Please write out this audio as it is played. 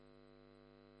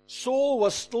Saul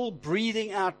was still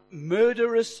breathing out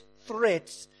murderous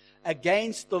threats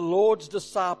against the Lord's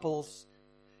disciples,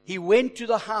 he went to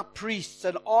the high priests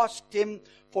and asked him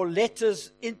for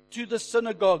letters into the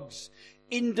synagogues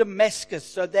in Damascus,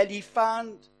 so that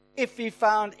if he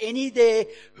found any there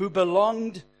who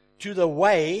belonged to the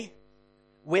way,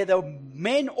 whether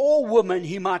men or women,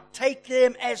 he might take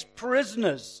them as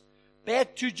prisoners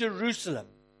back to Jerusalem.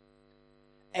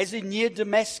 As he neared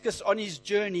Damascus on his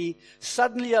journey,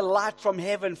 suddenly a light from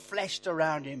heaven flashed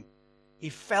around him. He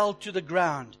fell to the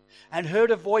ground and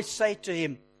heard a voice say to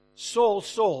him, Saul,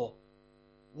 Saul,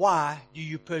 why do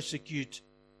you persecute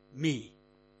me?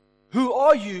 Who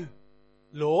are you,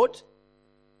 Lord?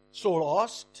 Saul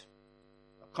asked.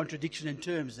 A contradiction in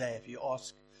terms there. If you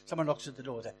ask, someone knocks at the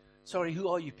door. Sorry, who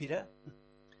are you, Peter?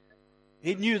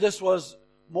 He knew this was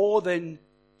more than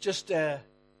just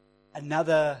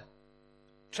another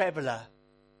traveler.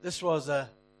 This was an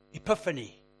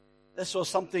epiphany. This was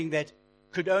something that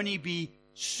could only be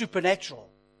supernatural.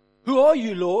 Who are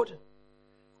you, Lord?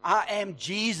 I am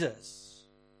Jesus,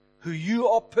 who you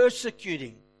are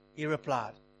persecuting, he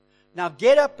replied. Now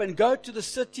get up and go to the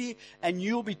city, and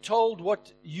you'll be told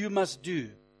what you must do.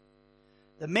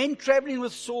 The men traveling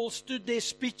with Saul stood there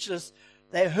speechless.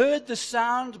 They heard the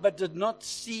sound but did not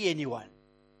see anyone.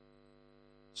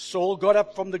 Saul got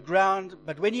up from the ground,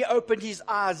 but when he opened his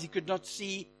eyes, he could not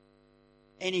see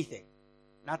anything.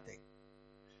 Nothing.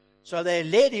 So they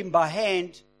led him by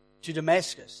hand to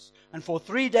Damascus. And for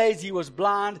 3 days he was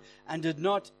blind and did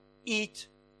not eat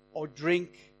or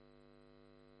drink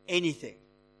anything.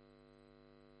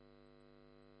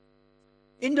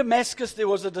 In Damascus there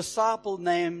was a disciple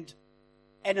named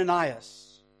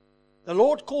Ananias. The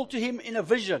Lord called to him in a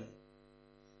vision.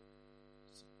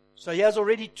 So here's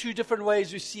already 2 different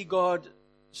ways we see God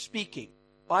speaking.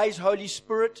 By His Holy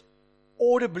Spirit,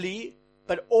 audibly,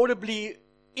 but audibly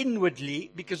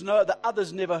inwardly, because the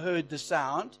others never heard the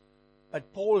sound,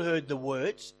 but Paul heard the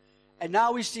words. And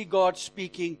now we see God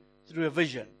speaking through a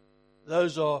vision.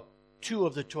 Those are 2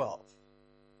 of the 12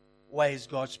 ways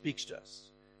God speaks to us.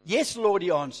 Yes, Lord,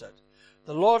 he answered.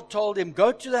 The Lord told him,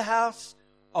 go to the house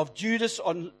of Judas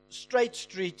on Straight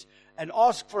Street and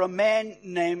ask for a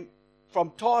man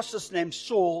from Tarsus named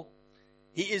Saul.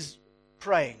 He is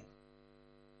praying.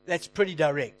 That's pretty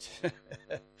direct.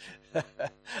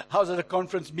 I was at a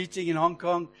conference meeting in Hong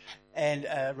Kong, and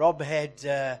Rob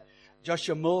had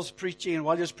Joshua Mills preaching, and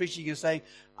while he was preaching, he was saying,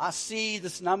 I see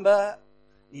this number.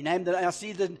 He named it. I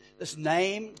see this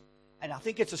name, and I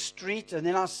think it's a street, and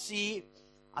then I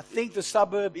think the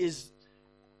suburb is,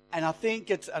 and I think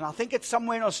it's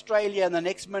somewhere in Australia. And the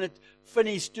next minute,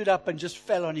 Finney stood up and just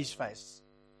fell on his face.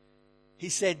 He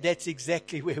said, that's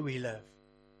exactly where we live.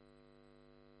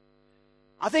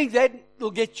 I think that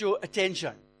will get your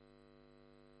attention.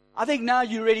 I think now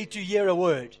you're ready to hear a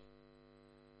word.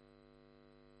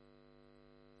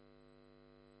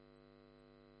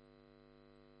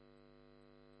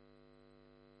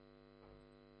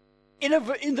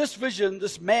 In this vision,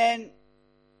 this man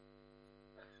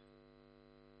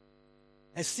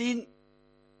has seen,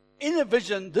 in a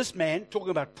vision, this man,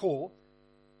 talking about Paul,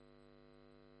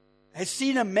 has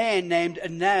seen a man named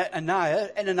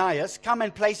Ananias come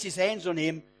and place his hands on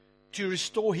him to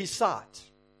restore his sight.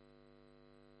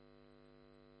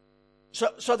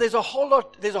 So there's a whole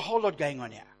lot going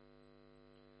on here.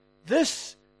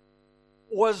 This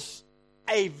was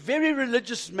a very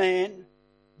religious man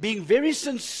being very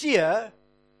sincere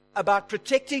about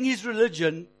protecting his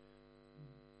religion,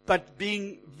 but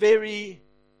being very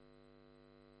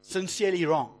sincerely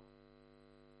wrong.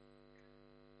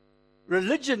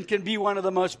 Religion can be one of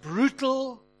the most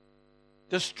brutal,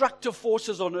 destructive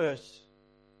forces on earth.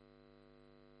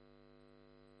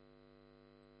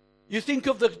 You think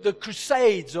of the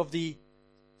Crusades of the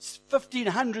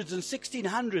 1500s and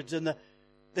 1600s and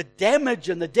the damage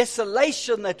and the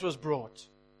desolation that was brought.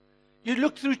 You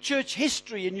look through church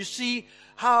history and you see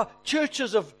how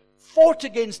churches have fought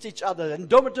against each other, and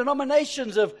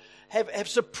denominations have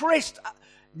suppressed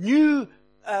new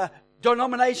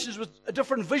denominations with a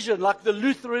different vision, like the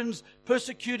Lutherans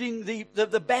persecuting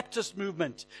the Baptist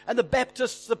movement, and the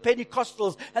Baptists the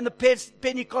Pentecostals, and the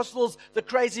Pentecostals the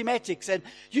Charismatics. And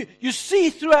you see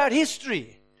throughout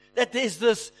history that there's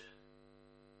this,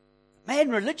 man,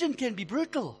 religion can be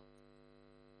brutal.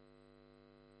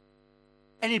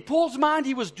 And in Paul's mind,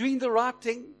 he was doing the right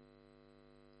thing.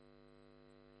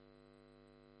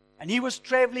 And he was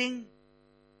traveling.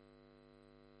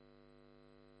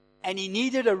 And he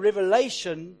needed a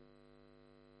revelation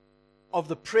of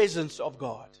the presence of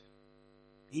God.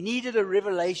 He needed a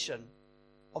revelation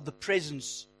of the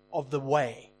presence of the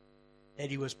way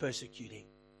that he was persecuting.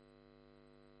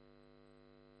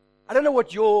 I don't know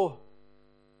what your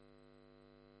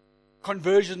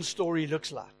conversion story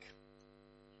looks like.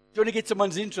 If you want to get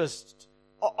someone's interest,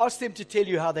 ask them to tell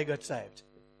you how they got saved.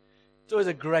 It's always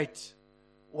a great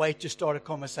way to start a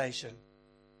conversation.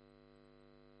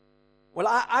 Well,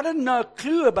 I didn't know a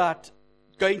clue about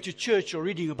going to church or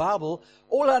reading a Bible.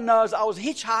 All I know is I was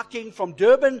hitchhiking from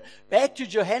Durban back to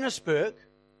Johannesburg.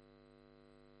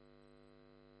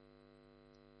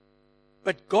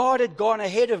 But God had gone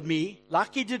ahead of me,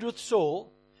 like He did with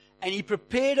Saul, and He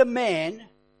prepared a man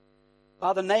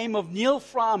by the name of Neil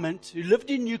Fryment, who lived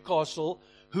in Newcastle,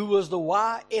 who was the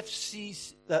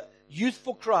YFC, the Youth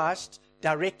for Christ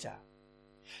director.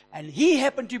 And he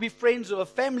happened to be friends with a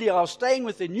family I was staying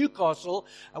with in Newcastle.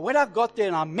 And when I got there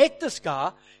and I met this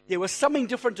guy, there was something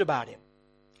different about him.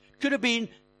 Could have been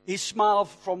his smile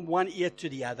from one ear to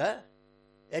the other.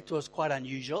 That was quite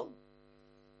unusual.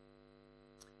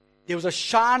 There was a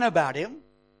shine about him.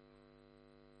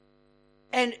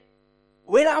 And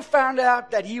when I found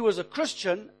out that he was a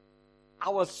Christian, I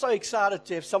was so excited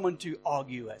to have someone to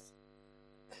argue with.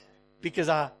 Because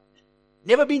I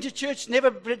never been to church,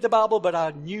 never read the Bible, but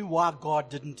I knew why God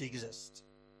didn't exist.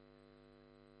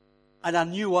 And I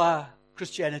knew why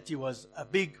Christianity was a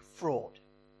big fraud.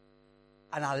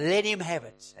 And I let him have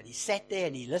it. And he sat there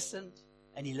and he listened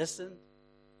and he listened.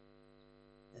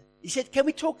 He said, "Can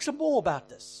we talk some more about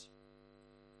this?"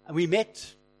 And we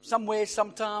met somewhere,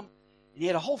 sometime, and he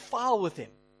had a whole file with him.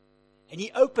 And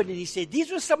he opened and he said,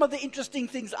 "These were some of the interesting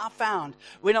things I found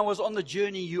when I was on the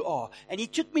journey you are." And he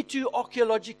took me to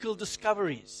archaeological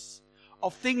discoveries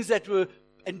of things that were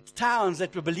in towns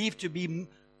that were believed to be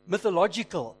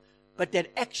mythological, but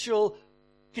that actual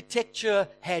architecture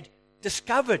had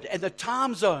discovered, and the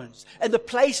time zones, and the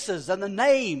places, and the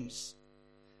names.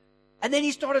 And then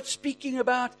he started speaking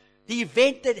about the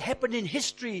event that happened in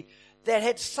history that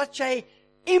had such a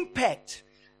impact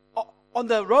on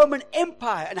the Roman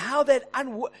Empire, and how that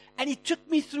and he took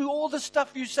me through all the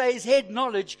stuff you say is head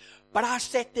knowledge, but I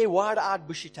sat there wide-eyed,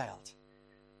 bushy-tailed.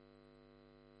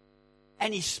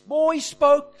 And the more he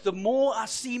spoke, the more I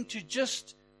seemed to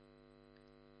just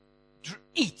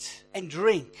eat and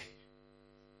drink.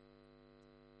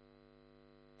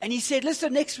 And he said,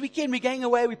 "Listen, next weekend we're going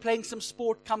away, we're playing some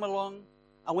sport, come along."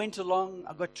 I went along,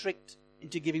 I got tricked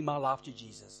into giving my life to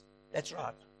Jesus. That's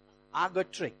right. I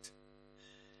got tricked.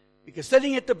 Because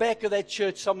sitting at the back of that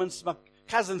church, my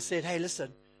cousin said, "Hey,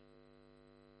 listen,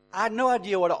 I had no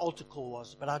idea what an altar call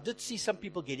was, but I did see some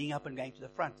people getting up and going to the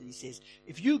front." And he says,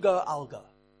 "If you go, I'll go."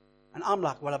 And I'm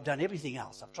like, "Well, I've done everything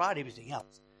else. I've tried everything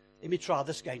else. Let me try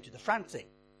this going to the front thing."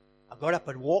 I got up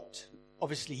and walked.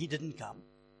 Obviously, he didn't come.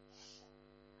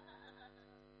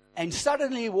 And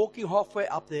suddenly, walking halfway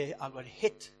up there, I got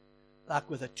hit like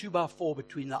with a 2x4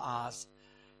 between the eyes.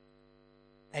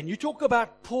 And you talk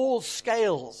about Paul's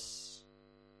scales.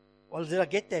 Well, did I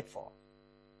get that far?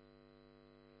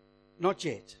 Not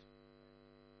yet.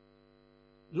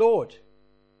 "Lord,"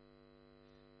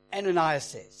 Ananias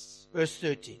says, verse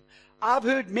 13, "I've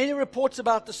heard many reports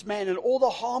about this man and all the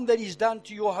harm that he's done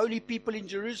to your holy people in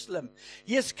Jerusalem.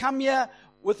 He has come here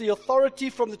with the authority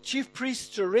from the chief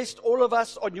priests to arrest all of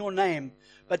us on your name.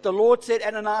 But the Lord said,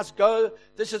 'Ananias, go.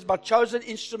 This is my chosen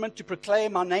instrument to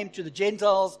proclaim my name to the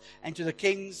Gentiles and to the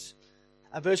kings.'"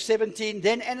 Verse 17,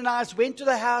 "Then Ananias went to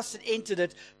the house and entered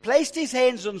it, placed his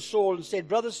hands on Saul and said,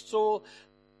 'Brother Saul,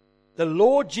 the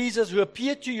Lord Jesus, who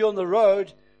appeared to you on the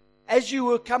road as you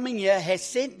were coming here, has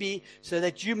sent me so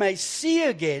that you may see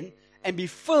again and be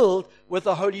filled with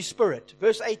the Holy Spirit.'"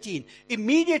 Verse 18,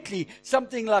 "Immediately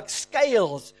something like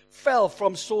scales fell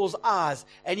from Saul's eyes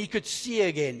and he could see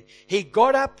again. He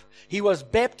got up, he was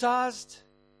baptized."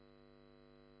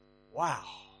 Wow.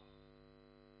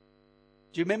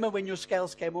 Do you remember when your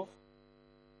scales came off?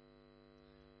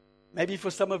 Maybe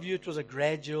for some of you it was a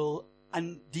gradual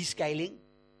descaling.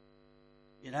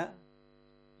 You know,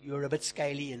 you were a bit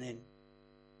scaly and then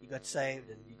you got saved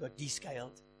and you got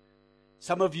descaled.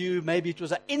 Some of you, maybe it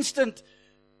was an instant,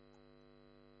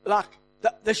 like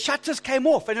the shutters came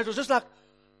off and it was just like,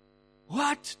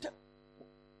 what?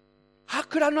 How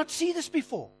could I not see this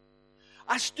before?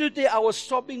 I stood there, I was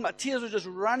sobbing, my tears were just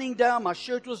running down, my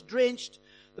shirt was drenched.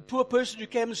 The poor person who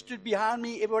came and stood behind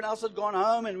me, everyone else had gone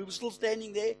home and we were still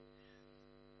standing there.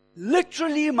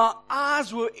 Literally, my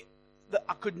eyes were,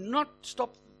 I could not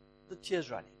stop the tears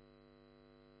running.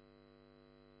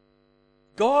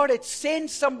 God had sent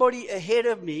somebody ahead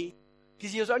of me,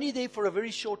 because he was only there for a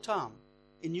very short time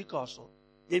in Newcastle,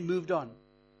 then moved on.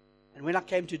 And when I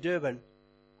came to Durban,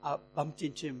 I bumped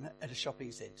into him at a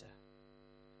shopping center.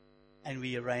 And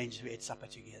we had supper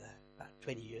together about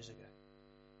 20 years ago.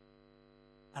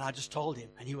 And I just told him,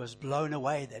 and he was blown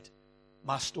away that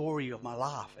my story of my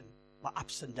life and my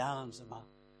ups and downs and my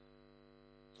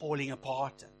falling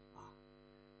apart and my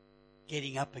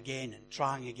getting up again and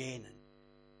trying again,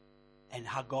 and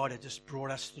how God had just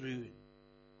brought us through,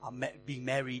 and being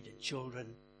married and children.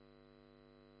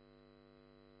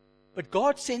 But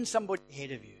God sends somebody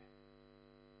ahead of you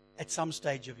at some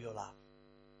stage of your life.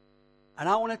 And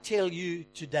I want to tell you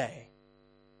today,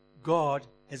 God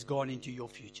has gone into your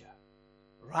future.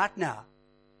 Right now,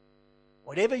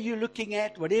 whatever you're looking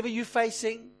at, whatever you're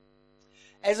facing,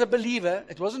 as a believer,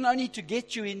 it wasn't only to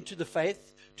get you into the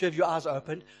faith, to have your eyes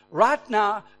opened. Right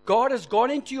now, God has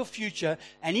gone into your future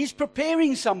and He's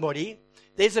preparing somebody.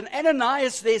 There's an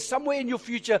Ananias there somewhere in your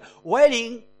future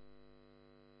waiting.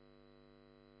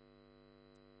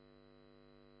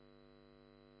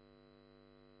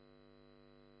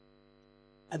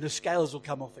 And the scales will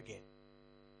come off again.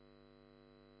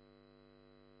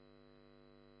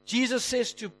 Jesus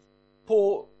says to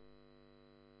Paul,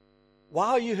 why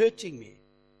are you hurting me?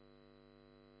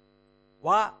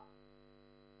 Why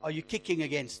are you kicking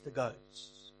against the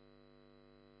goats?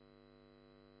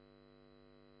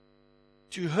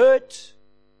 To hurt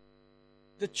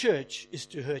the church is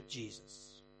to hurt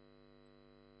Jesus.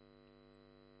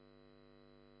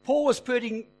 Paul was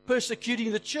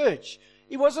persecuting the church.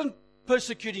 He wasn't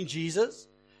persecuting Jesus.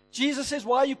 Jesus says,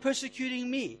 why are you persecuting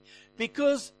me?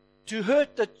 Because to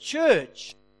hurt the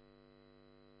church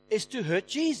is to hurt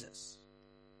Jesus.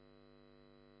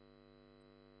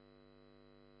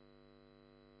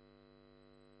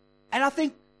 And I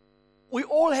think we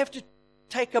all have to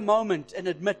take a moment and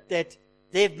admit that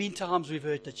there have been times we've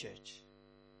hurt the church.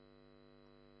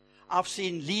 I've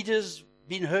seen leaders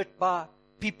being hurt by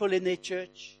people in their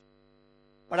church,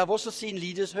 but I've also seen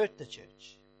leaders hurt the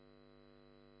church.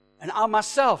 And I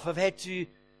myself have had to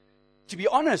be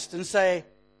honest and say,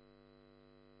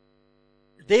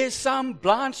 there's some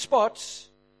blind spots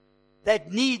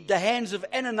that need the hands of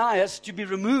Ananias to be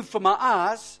removed from my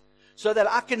eyes so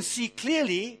that I can see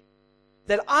clearly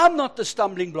that I'm not the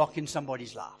stumbling block in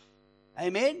somebody's life.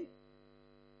 Amen?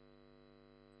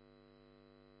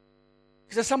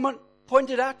 Because someone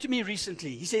pointed out to me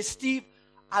recently, he says, Steve,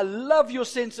 I love your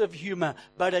sense of humor,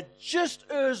 but it just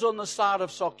errs on the side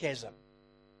of sarcasm.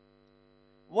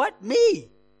 What, me?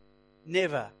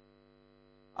 Never.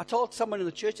 I told someone in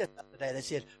the church that the other day, they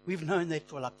said, we've known that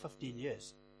for like 15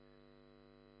 years.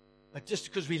 But just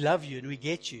because we love you and we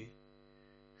get you,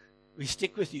 we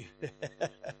stick with you.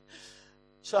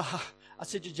 So I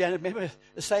said to Janet, remember,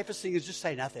 the safest thing is just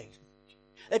say nothing.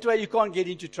 That way you can't get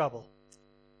into trouble.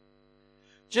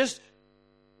 Just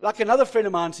like another friend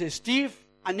of mine says, Steve,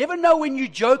 I never know when you're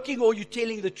joking or you're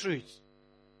telling the truth.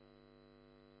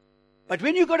 But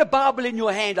when you've got a Bible in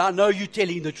your hand, I know you're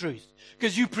telling the truth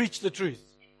because you preach the truth.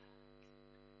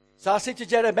 So I said to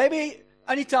Janet, maybe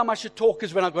only time I should talk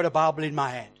is when I've got a Bible in my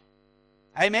hand.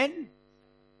 Amen?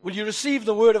 Will you receive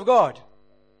the Word of God?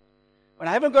 When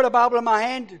I haven't got a Bible in my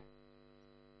hand,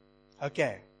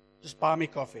 okay, just buy me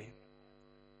coffee.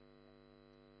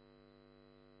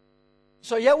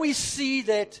 So here we see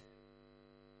that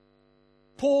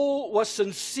Paul was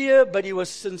sincere, but he was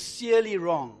sincerely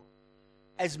wrong.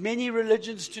 As many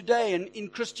religions today, and in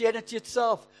Christianity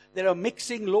itself, that are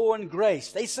mixing law and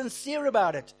grace. They're sincere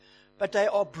about it, but they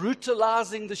are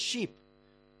brutalizing the sheep.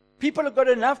 People have got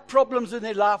enough problems in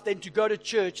their life than to go to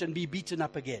church and be beaten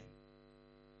up again.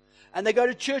 And they go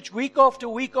to church week after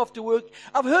week after week.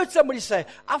 I've heard somebody say,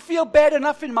 I feel bad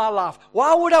enough in my life.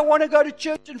 Why would I want to go to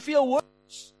church and feel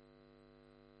worse?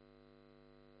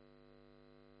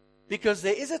 Because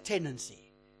there is a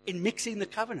tendency in mixing the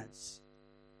covenants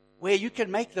where you can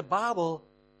make the Bible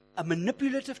a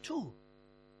manipulative tool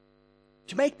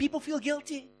to make people feel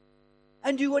guilty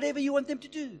and do whatever you want them to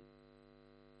do,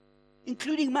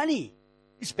 including money,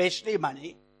 especially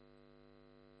money.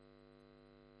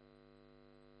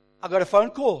 I got a phone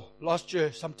call last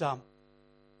year sometime.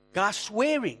 Guy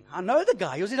swearing. I know the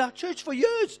guy. He was in our church for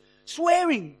years.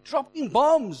 Swearing, dropping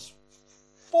bombs,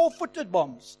 4-footed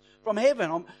bombs from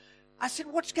heaven. I said,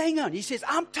 what's going on? He says,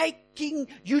 I'm taking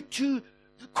you to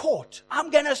the court.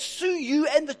 I'm going to sue you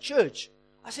and the church.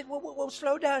 I said, well,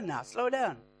 slow down now. Slow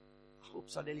down.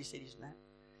 Oops, I nearly said his name.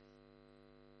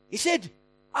 He said,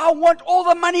 I want all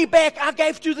the money back I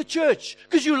gave to the church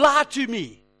because you lied to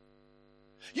me.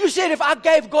 You said if I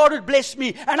gave, God would bless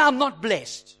me, and I'm not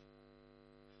blessed.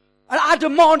 And I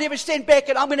demand every cent back,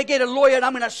 and I'm going to get a lawyer, and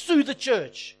I'm going to sue the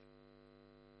church.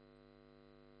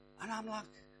 And I'm like,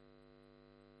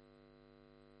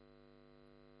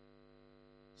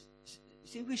 you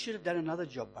think we should have done another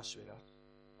job, my sweetheart?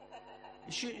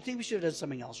 You think we should have done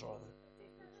something else rather?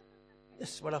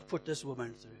 This is what I've put this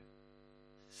woman through.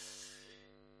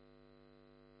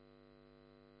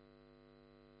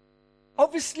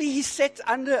 obviously he sat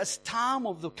under a time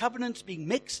of the covenants being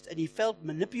mixed, and he felt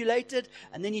manipulated,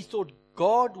 and then he thought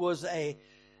God was a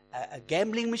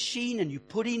gambling machine, and you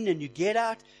put in and you get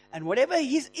out, and whatever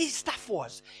his stuff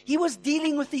was, he was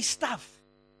dealing with his stuff.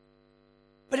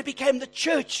 But it became the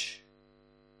church.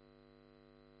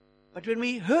 But when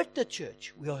we hurt the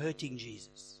church, we are hurting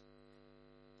Jesus.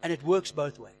 And it works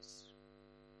both ways.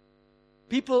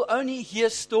 People only hear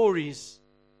stories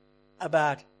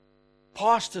about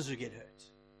pastors who get hurt.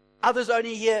 Others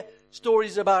only hear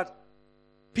stories about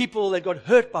people that got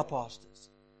hurt by pastors.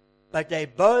 But they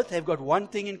both have got one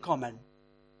thing in common.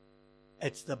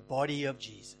 It's the body of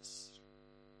Jesus.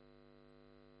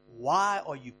 Why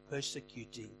are you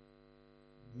persecuting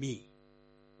me?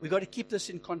 We've got to keep this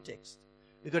in context.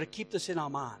 We've got to keep this in our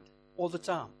mind all the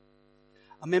time.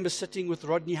 I remember sitting with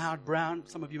Rodney Howard-Browne.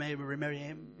 Some of you may remember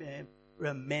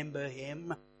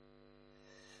him.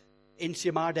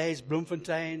 NCMR days,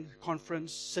 Bloemfontein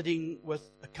conference, sitting with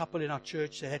a couple in our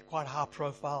church. They had quite a high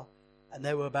profile, and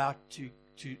they were about to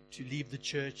leave the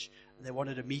church, and they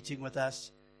wanted a meeting with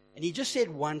us. And he just said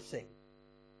one thing,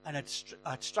 and it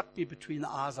struck me between the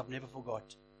eyes. I've never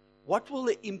forgot. What will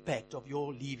the impact of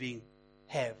your leaving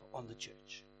have on the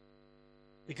church?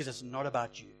 Because it's not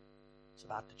about you. It's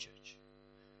about the church.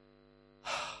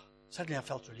 Suddenly I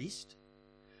felt released.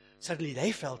 Suddenly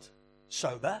they felt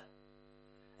sober.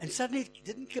 And suddenly it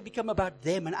didn't become about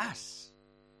them and us.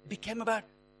 It became about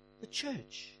the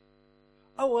church.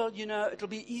 Oh, well, it'll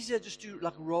be easier just to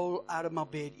roll out of my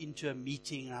bed into a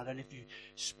meeting, and I don't have to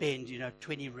spend,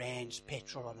 20 rands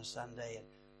petrol on a Sunday.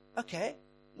 Okay,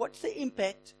 what's the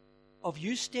impact of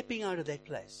you stepping out of that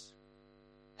place?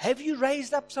 Have you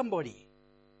raised up somebody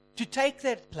to take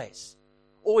that place?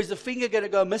 Or is the finger going to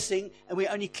go missing and we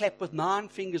only clap with 9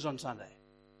 fingers on Sunday?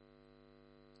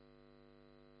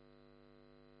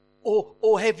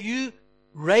 Or have you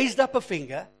raised up a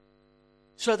finger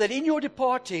so that in your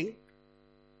departing,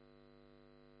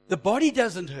 the body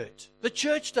doesn't hurt, the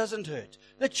church doesn't hurt,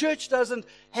 the church doesn't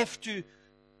have to...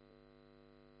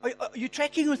 Are you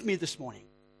tracking with me this morning?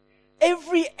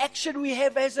 Every action we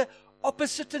have has an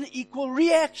opposite and equal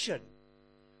reaction.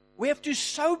 We have to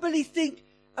soberly think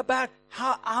about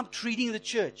how I'm treating the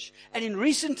church. And in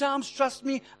recent times, trust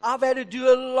me, I've had to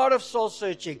do a lot of soul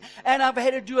searching, and I've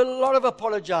had to do a lot of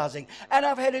apologizing, and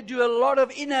I've had to do a lot of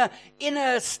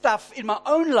inner stuff in my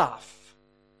own life.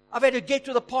 I've had to get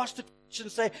to the pastor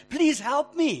and say, please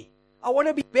help me. I want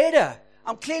to be better.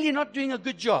 I'm clearly not doing a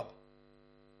good job.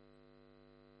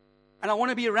 And I want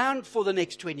to be around for the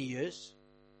next 20 years.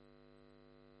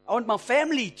 I want my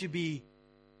family to be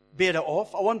better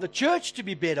off. I want the church to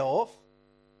be better off.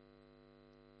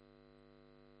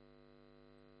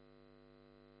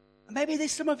 Maybe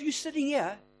there's some of you sitting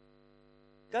here.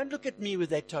 Don't look at me with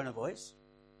that tone of voice.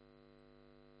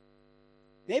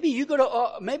 Maybe you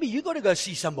got to go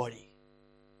see somebody.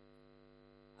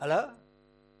 Hello?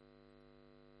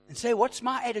 And say, what's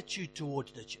my attitude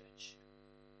towards the church?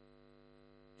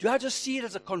 Do I just see it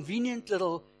as a convenient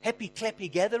little happy clappy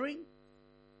gathering?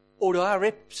 Or do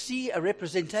I see a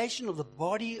representation of the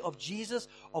body of Jesus,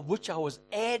 of which I was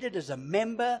added as a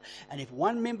member? And if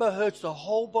one member hurts, the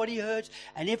whole body hurts.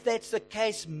 And if that's the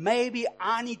case, maybe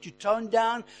I need to tone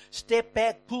down, step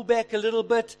back, pull back a little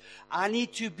bit. I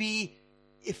need to be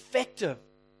effective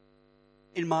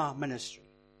in my ministry,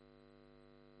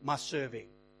 my serving.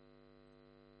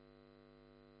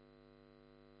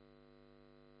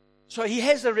 So he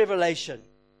has a revelation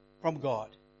from God.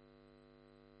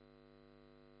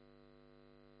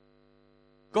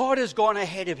 God has gone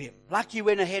ahead of him, like he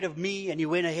went ahead of me and he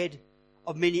went ahead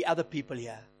of many other people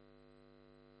here.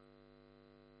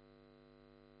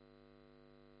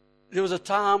 There was a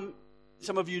time,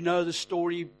 some of you know the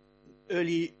story,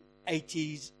 early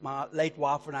 80s, my late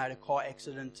wife and I had a car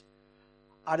accident.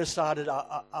 I decided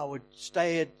I would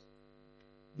stay at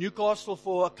Newcastle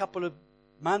for a couple of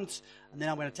months, and then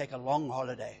I'm going to take a long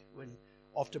holiday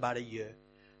after about a year.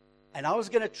 And I was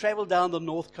going to travel down the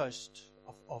north coast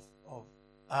of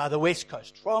the west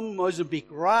coast, from Mozambique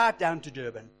right down to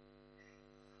Durban.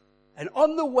 And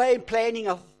on the way planning,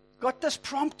 I've got this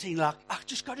prompting,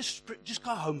 just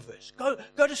go home first. Go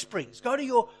to Springs. Go to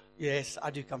your... Yes,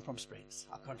 I do come from Springs,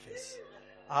 I confess.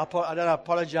 I don't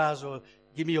apologize or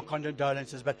give me your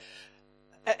condolences, but...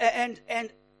 And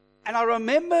I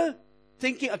remember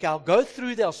thinking, okay, I'll go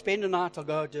through there, I'll spend the night, I'll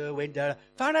go to Wendell.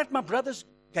 Found out my brother's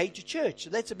going to church.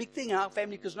 That's a big thing in our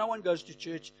family, because no one goes to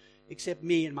church except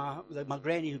me and my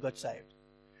granny who got saved.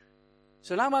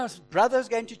 So now my brother's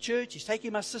going to church. He's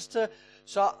taking my sister.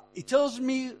 So he tells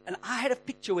me, and I had a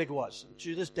picture where it was. And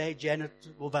to this day, Janet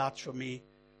will vouch for me.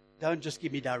 Don't just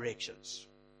give me directions.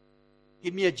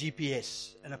 give me a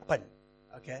GPS and a pin.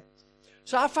 Okay?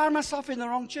 So I found myself in the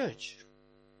wrong church.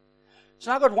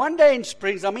 So I got one day in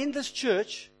Springs, I'm in this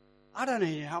church. I don't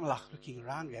know, I'm like looking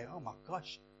around going, oh my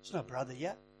gosh, there's no brother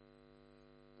here.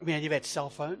 I mean, you've had cell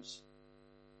phones.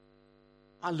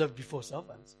 I lived before cell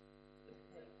phones.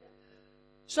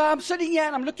 So I'm sitting here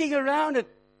and I'm looking around and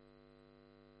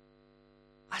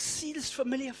I see this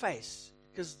familiar face.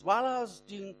 Because while I was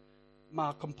doing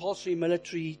my compulsory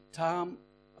military time,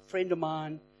 a friend of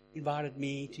mine invited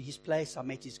me to his place. I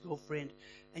met his girlfriend.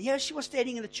 And yeah, she was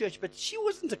standing in the church, but she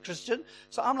wasn't a Christian.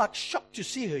 So I'm like shocked to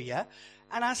see her here.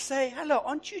 And I say, hello,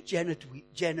 aren't you Janet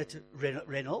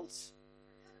Reynolds?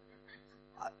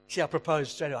 I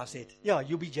proposed straight away. I said, yeah,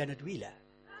 you'll be Janet Wheeler.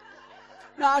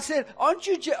 No, I said, aren't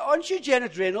you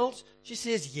Janet Reynolds? She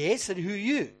says, yes, and who are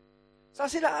you? So I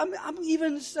said, I'm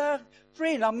Evan's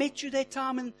friend. I met you that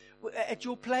time at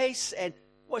your place. And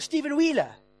what, Stephen Wheeler?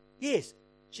 Yes.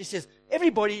 She says,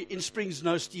 everybody in Springs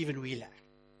knows Stephen Wheeler.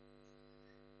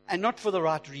 And not for the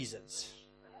right reasons.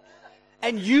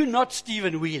 And you not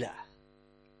Stephen Wheeler.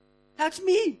 That's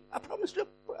me. I promise. Look,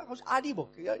 I was ID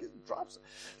book. Drops.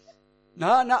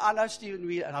 No, I know Stephen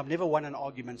Wheeler, and I've never won an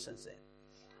argument since then.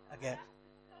 Okay.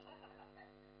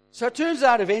 So it turns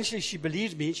out eventually she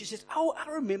believes me, and she says, oh, I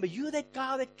remember, you're that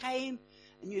guy that came,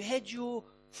 and you had your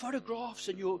photographs,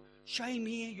 and you're showing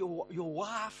me your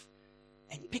wife,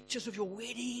 and pictures of your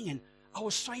wedding, and I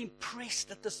was so impressed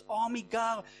that this army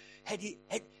guy had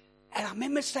and I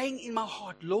remember saying in my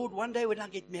heart, Lord, one day when I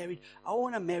get married, I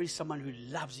want to marry someone who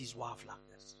loves his wife like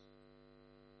this.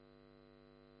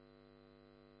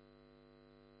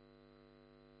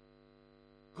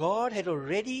 God had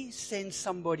already sent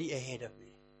somebody ahead of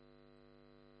me.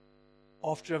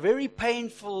 After a very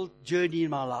painful journey in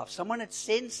my life, someone had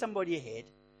sent somebody ahead,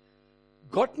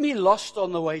 got me lost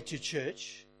on the way to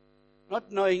church,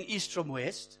 not knowing east from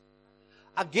west.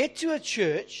 I get to a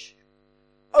church.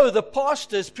 Oh, the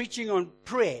pastor is preaching on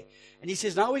prayer. And he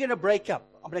says, now we're going to break up.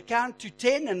 I'm going to count to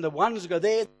 10, and the ones go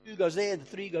there, the 2 goes there, the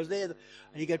 3 goes there. And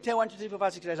you go 10, 1, 2, 3, 4,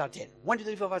 5, 6, 7, 8, 10. 1, 2,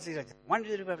 3, 4, 5, 6, 7, 8, 1, 2,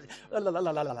 3, 4, 5, 6, la, la, la,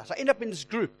 la, la, la. So I end up in this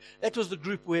group. That was the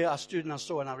group where I stood and I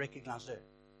saw and I recognized her. Do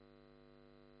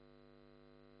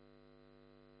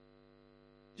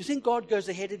you think God goes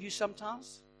ahead of you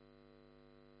sometimes?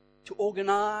 To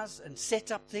organize and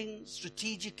set up things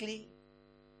strategically?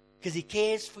 Because He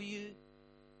cares for you?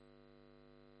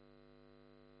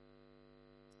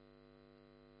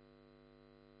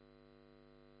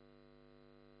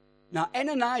 Now,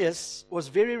 Ananias was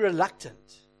very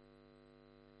reluctant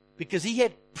because he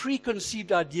had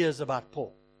preconceived ideas about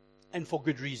Paul, and for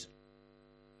good reason.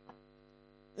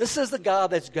 This is the guy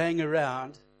that's going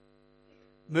around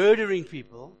murdering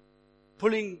people,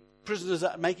 pulling prisoners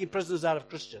out, making prisoners out of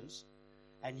Christians,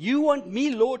 and you want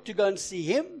me, Lord, to go and see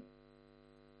him?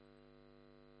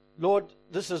 Lord,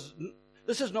 this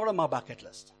is not on my bucket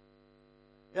list.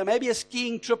 Maybe a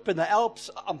skiing trip in the Alps,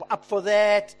 I'm up for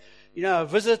that.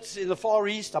 Visits in the Far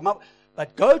East, I'm up.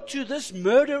 But go to this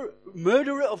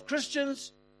murderer of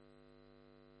Christians.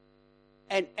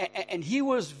 And he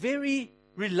was very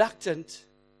reluctant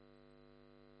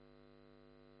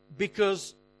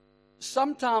because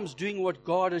sometimes doing what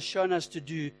God has shown us to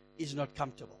do is not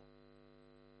comfortable.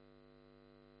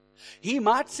 He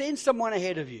might send someone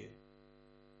ahead of you.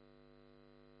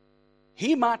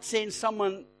 He might send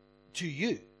someone to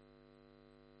you.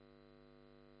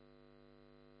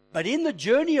 But in the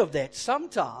journey of that,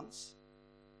 sometimes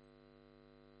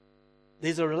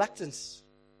there's a reluctance.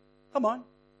 Come on.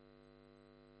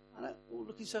 I know we're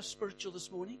looking so spiritual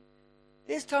this morning.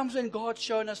 There's times when God's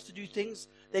shown us to do things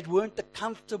that weren't the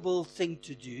comfortable thing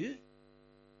to do.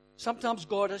 Sometimes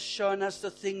God has shown us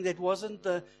the thing that wasn't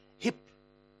the hip,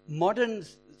 modern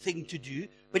thing to do,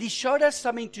 but He showed us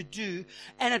something to do,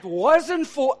 and it wasn't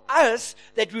for us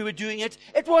that we were doing it.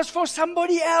 It was for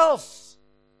somebody else.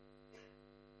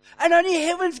 And only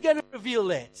heaven's going to reveal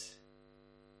that.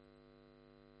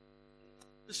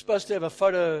 We're supposed to have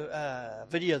a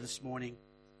video this morning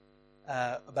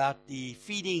about the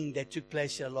feeding that took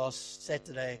place here last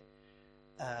Saturday.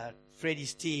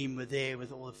 Freddie's team were there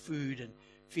with all the food and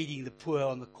feeding the poor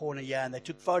on the corner here, and they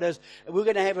took photos. And we're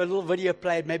going to have a little video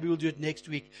played. Maybe we'll do it next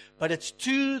week. But it's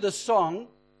to the song,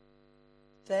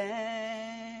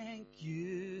 Thank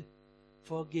You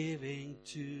for Giving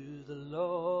to the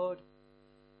Lord.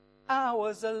 I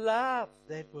was alive,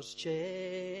 that was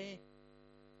changed.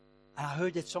 And I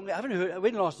heard that song. I haven't heard.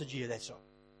 When last did you hear that song?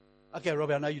 Okay,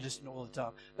 Robbie, I know you listen all the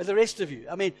time. But the rest of you,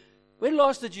 when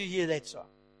last did you hear that song?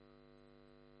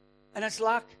 And it's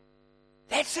like,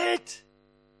 that's it.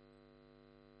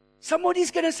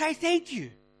 Somebody's going to say thank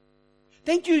you.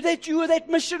 Thank you that you were that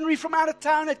missionary from out of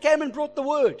town that came and brought the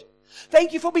word.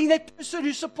 Thank you for being that person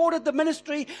who supported the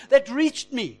ministry that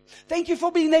reached me. Thank you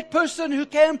for being that person who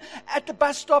came at the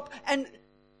bus stop and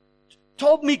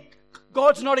told me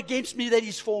God's not against me, that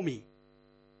He's for me.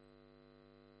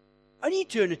 Only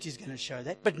eternity is going to show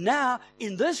that. But now,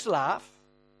 in this life,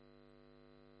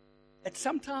 it's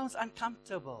sometimes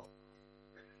uncomfortable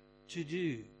to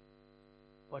do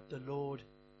what the Lord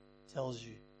tells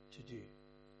you to do.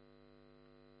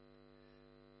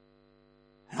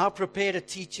 And I've prepared a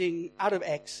teaching out of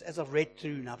Acts as I've read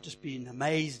through, and I've just been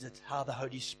amazed at how the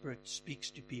Holy Spirit speaks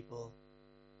to people.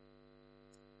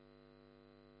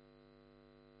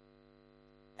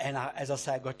 And as I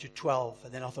say, I got to 12,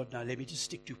 and then I thought, no, let me just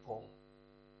stick to Paul.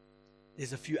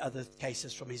 There's a few other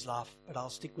cases from his life, but I'll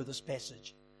stick with this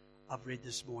passage I've read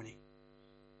this morning.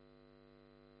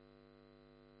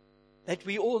 That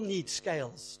we all need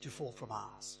scales to fall from our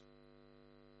eyes.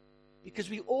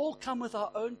 Because we all come with our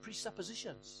own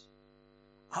presuppositions,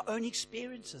 our own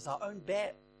experiences, our own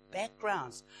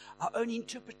backgrounds, our own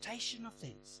interpretation of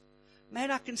things. Man,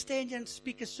 I can stand here and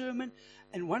speak a sermon,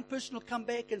 and one person will come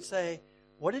back and say,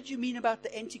 what did you mean about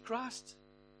the Antichrist?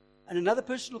 And another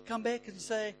person will come back and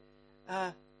say,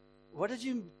 what did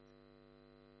you...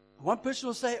 One person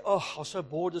will say, oh, I was so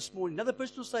bored this morning. Another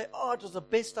person will say, oh, it was the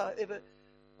best I ever...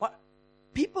 What?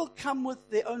 People come with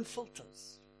their own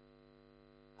filters.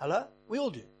 Hello? We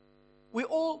all do. We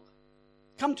all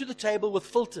come to the table with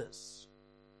filters.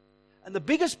 And the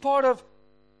biggest part of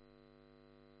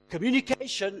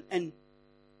communication and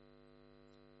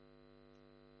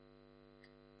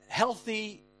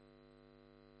healthy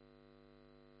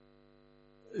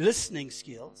listening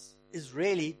skills is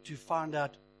really to find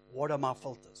out what are my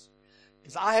filters.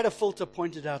 Because I had a filter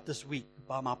pointed out this week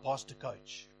by my pastor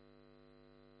coach.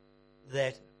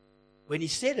 That when he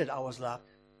said it, I was like,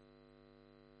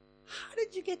 how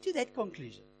did you get to that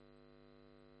conclusion?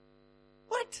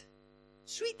 What?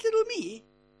 Sweet little me?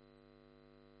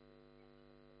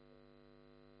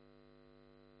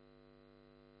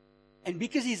 And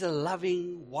because he's a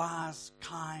loving, wise,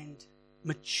 kind,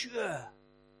 mature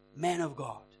man of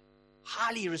God,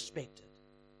 highly respected,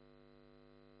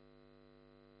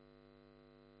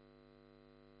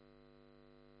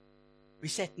 we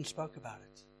sat and spoke about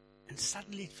it. And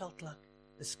suddenly it felt like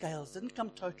the scales didn't come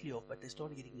totally off, but they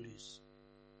started getting loose.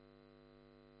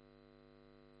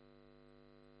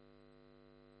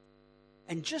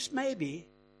 And just maybe,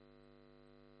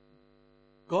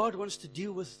 God wants to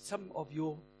deal with some of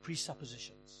your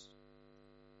presuppositions.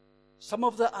 Some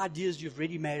of the ideas you've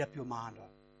already made up your mind on.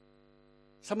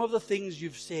 Some of the things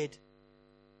you've said,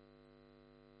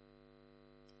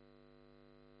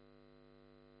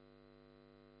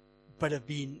 but have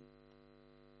been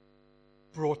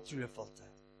brought through a filter.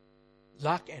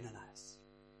 Like Ananias.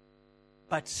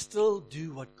 But still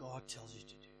do what God tells you to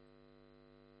do.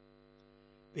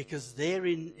 Because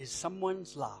therein is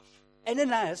someone's life.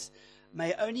 Ananias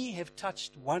may only have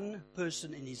touched one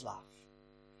person in his life.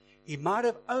 He might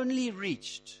have only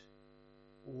reached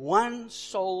one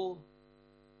soul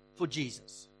for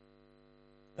Jesus.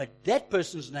 But that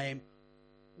person's name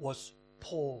was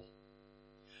Paul,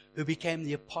 who became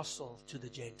the apostle to the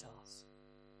Gentiles.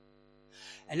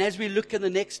 And as we look in the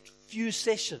next few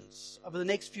sessions, over the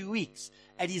next few weeks,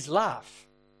 at his life,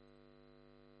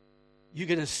 you're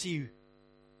going to see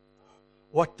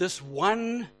what this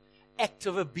one act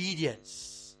of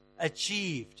obedience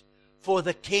achieved for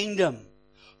the kingdom,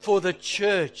 for the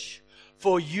church,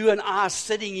 for you and I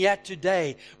sitting here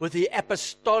today with the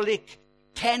apostolic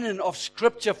canon of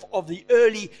Scripture of the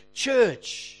early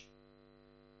church.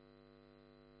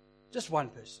 Just one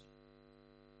person.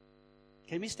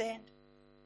 Can we stand?